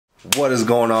What is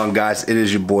going on, guys? It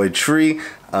is your boy Tree.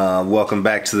 Welcome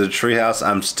back to the Treehouse.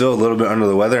 I'm still a little bit under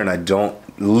the weather and I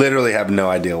literally have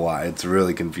no idea why. It's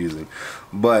really confusing.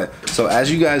 But so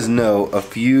as you guys know, a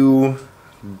few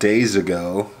days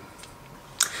ago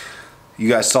you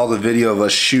guys saw the video of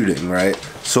us shooting, right?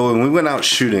 So when we went out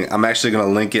shooting, I'm actually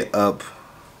gonna link it up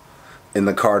in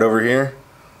the card over here.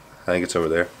 I think it's over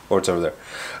there, or it's over there.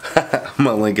 I'm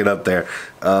gonna link it up there.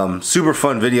 Super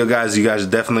fun video, guys. You guys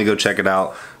definitely go check it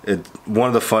out. It's one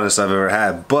of the funnest I've ever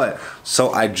had. But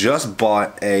so I just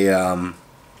bought a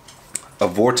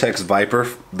Vortex Viper.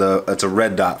 It's a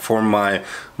red dot for my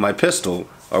pistol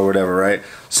or whatever, right?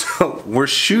 So we're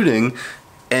shooting,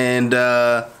 and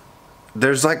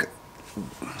there's like,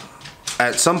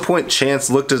 at some point Chance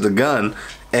looked at the gun,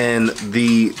 and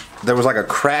there was like a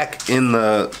crack in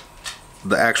the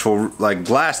actual like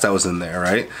glass that was in there,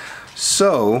 right?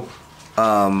 So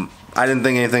I didn't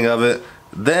think anything of it.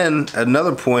 Then at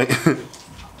another point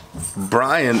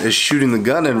Brian is shooting the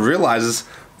gun and realizes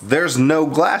there's no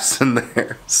glass in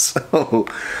there. So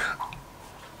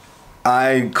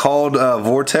I called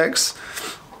Vortex,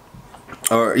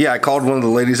 or yeah, I called one of the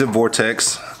ladies at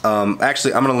Vortex.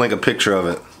 Actually, I'm gonna link a picture of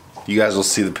it. You guys will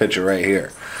see the picture right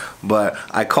here. But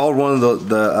I called one of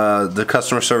the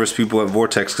customer service people at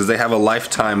Vortex because they have a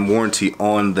lifetime warranty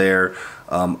on their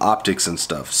optics and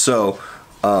stuff. So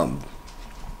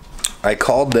I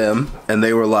called them and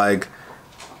they were like,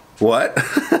 "What?"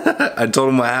 I told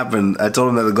them what happened. I told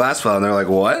them that the glass fell, and they're like,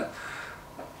 "What?"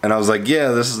 And I was like, "Yeah,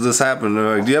 this happened."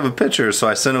 They're like, "Do you have a picture?" So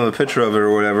I sent them a picture of it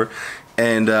or whatever.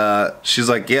 And she's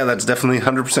like, "Yeah, that's definitely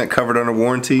 100% covered under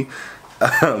warranty."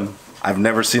 I've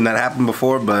never seen that happen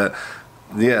before, but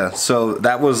yeah. So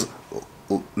that was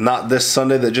not this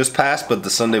Sunday that just passed, but the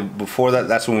Sunday before that.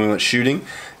 That's when we went shooting.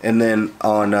 And then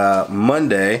on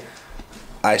Monday,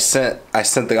 I sent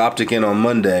the optic in on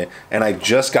Monday, and I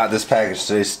just got this package.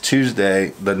 Today's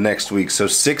Tuesday, the next week, so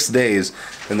 6 days,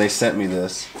 and they sent me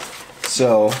this.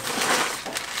 So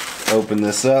open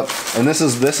this up, and this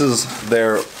is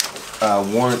their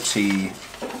warranty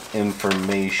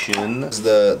information. This is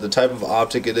the type of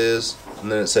optic it is,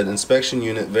 and then it said inspection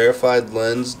unit, verified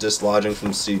lens dislodging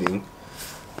from seating,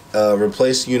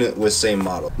 replace unit with same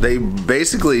model. They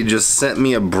basically just sent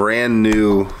me a brand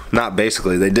new, not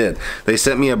basically, they did. They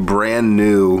sent me a brand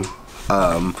new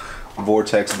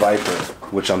Vortex Viper,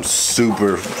 which I'm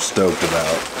super stoked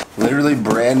about. Literally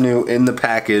brand new in the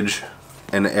package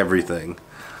and everything.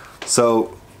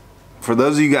 So for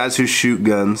those of you guys who shoot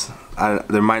guns,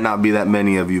 there might not be that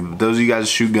many of you, but those of you guys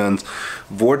who shoot guns,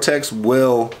 Vortex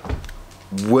will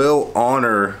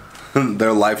honor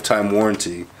their lifetime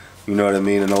warranty. You know what I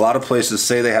mean? And a lot of places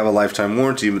say they have a lifetime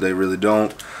warranty, but they really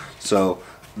don't. So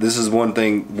this is one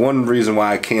reason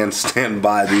why I can stand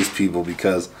by these people,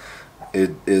 because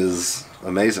it is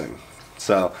amazing.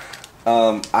 So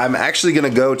I'm actually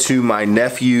gonna go to my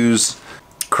nephew's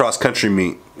cross-country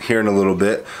meet here in a little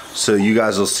bit, so you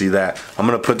guys will see that. I'm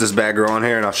gonna put this bagger on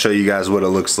here and I'll show you guys what it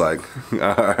looks like.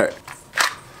 Alright.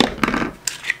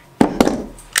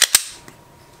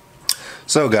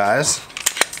 So guys,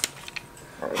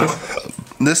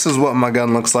 this is what my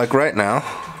gun looks like right now.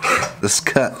 This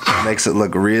cut makes it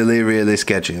look really, really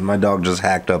sketchy. And my dog just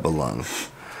hacked up a lung.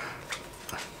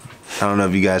 I don't know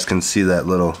if you guys can see that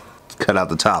little cut out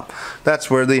the top. That's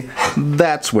where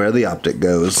the optic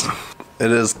goes.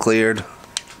 It is cleared.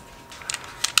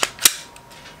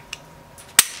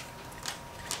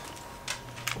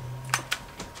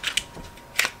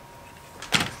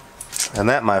 And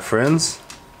that, my friends,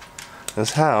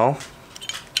 is how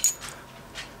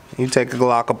you take a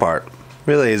Glock apart.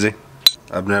 Really easy.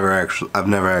 I've never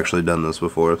actually done this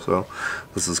before, so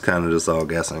this is kind of just all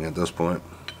guessing at this point.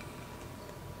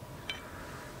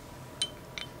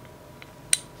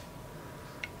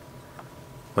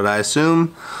 But I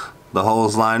assume the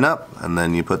holes line up and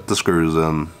then you put the screws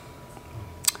in.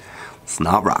 It's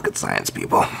not rocket science,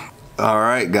 people.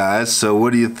 Alright guys, so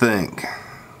what do you think?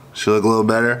 Should look a little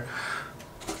better?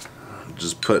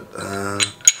 Just put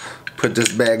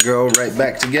this bad girl right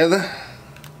back together.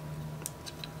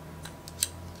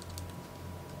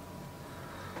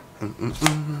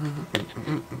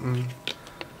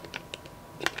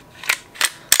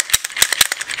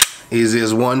 Easy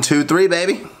as 1, 2, 3,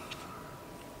 baby.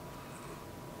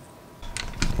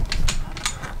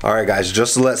 Alright guys,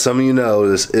 just to let some of you know,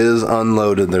 this is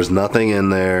unloaded. There's nothing in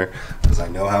there, because I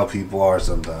know how people are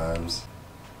sometimes.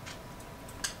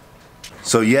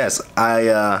 So yes,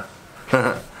 I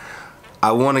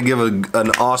want to give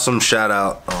an awesome shout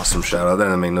out. Awesome shout out. That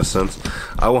didn't make no sense.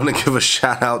 I want to give a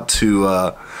shout out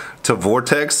to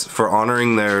Vortex for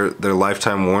honoring their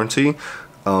lifetime warranty.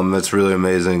 That's really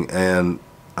amazing, and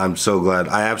I'm so glad.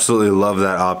 I absolutely love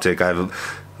that optic. I've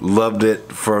loved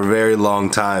it for a very long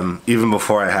time, even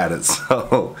before I had it.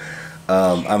 So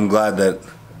I'm glad that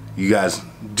you guys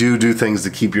do things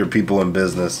to keep your people in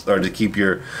business, or to keep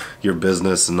your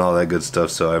business and all that good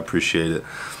stuff. So I appreciate it.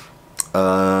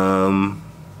 In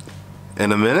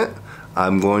a minute,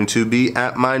 I'm going to be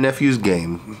at my nephew's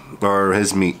game, or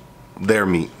his meet, their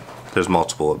meet. There's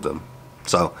multiple of them.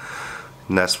 So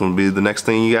that's going to be the next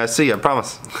thing you guys see, I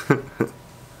promise.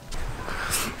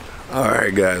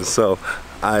 Alright guys, so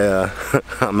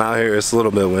I'm out here. It's a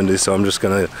little bit windy, so I'm just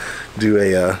gonna do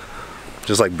a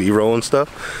just like B-roll and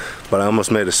stuff, but I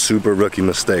almost made a super rookie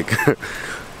mistake.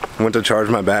 Went to charge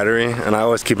my battery, and I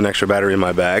always keep an extra battery in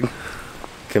my bag.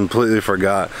 Completely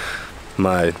forgot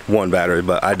my one battery,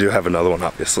 but I do have another one,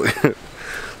 obviously.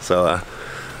 So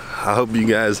I hope you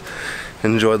guys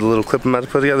enjoyed the little clip I'm about to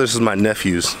put together. This is my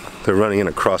nephews. They're running in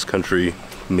a cross-country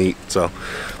meet, so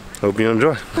hope you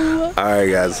enjoy.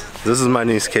 Alright guys, this is my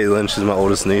niece Caitlin. She's my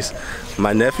oldest niece.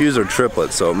 My nephews are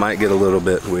triplets, so it might get a little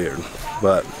bit weird,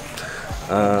 but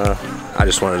I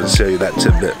just wanted to show you that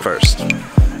tidbit first.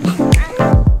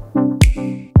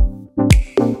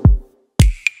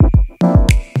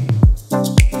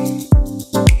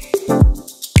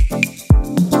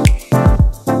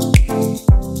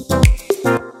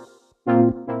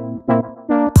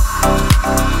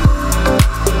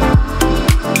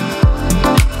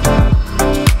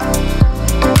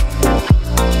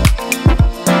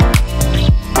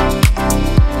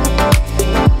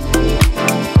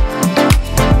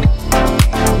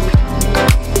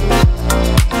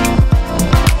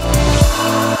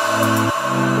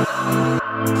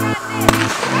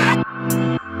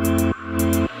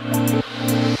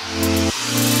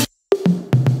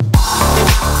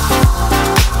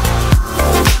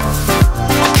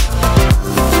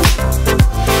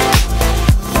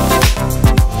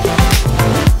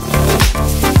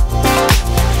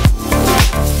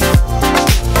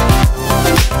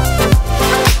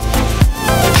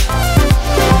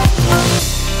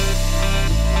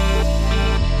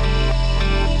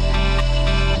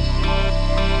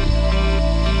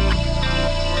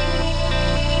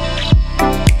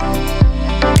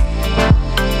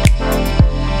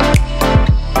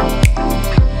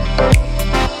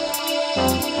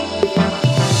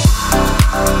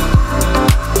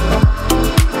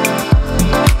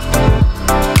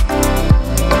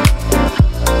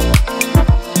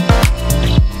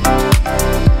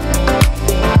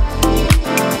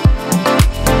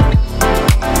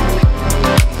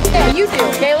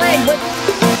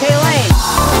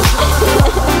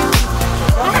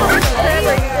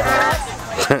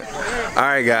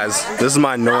 Alright guys, this is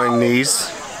my annoying niece.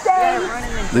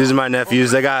 These are my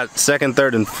nephews. They got second,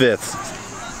 third, and fifth.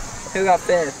 Who got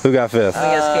fifth? Who got fifth?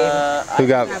 Who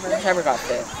got Trevor got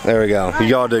fifth. There we go.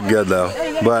 Y'all did good though.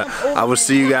 But I will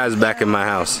see you guys back in my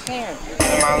house.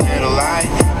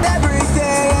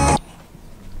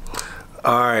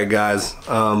 Alright guys,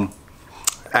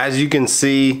 as you can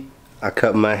see, I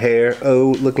cut my hair,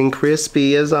 looking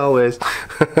crispy as always.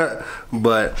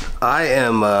 But I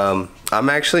am, I'm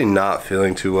actually not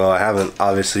feeling too well. I haven't,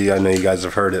 obviously, I know you guys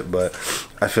have heard it, but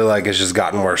I feel like it's just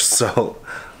gotten worse. So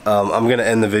I'm gonna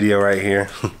end the video right here.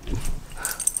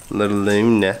 Little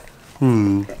Luna.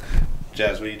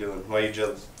 Jazz, what are you doing? Why are you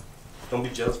jealous? Don't be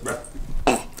jealous, bro.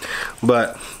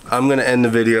 But I'm gonna end the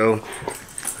video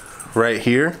right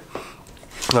here.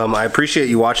 I appreciate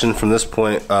you watching from this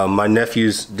point. My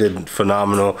nephews did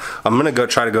phenomenal. I'm gonna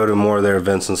try to go to more of their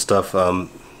events and stuff.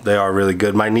 They are really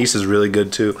good. My niece is really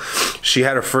good too. She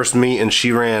had her first meet and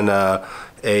she ran a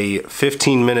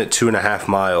 15-minute 2.5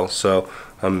 miles. So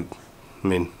I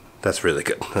mean, that's really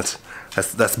good. That's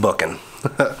booking.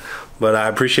 But I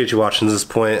appreciate you watching to this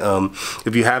point.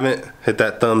 If you haven't, hit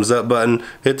that thumbs up button,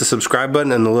 hit the subscribe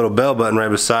button, and the little bell button right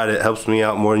beside it. Helps me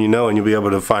out more than you know, and you'll be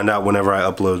able to find out whenever I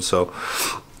upload. So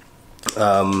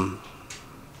I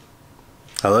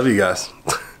love you guys.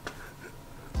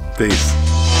 Peace.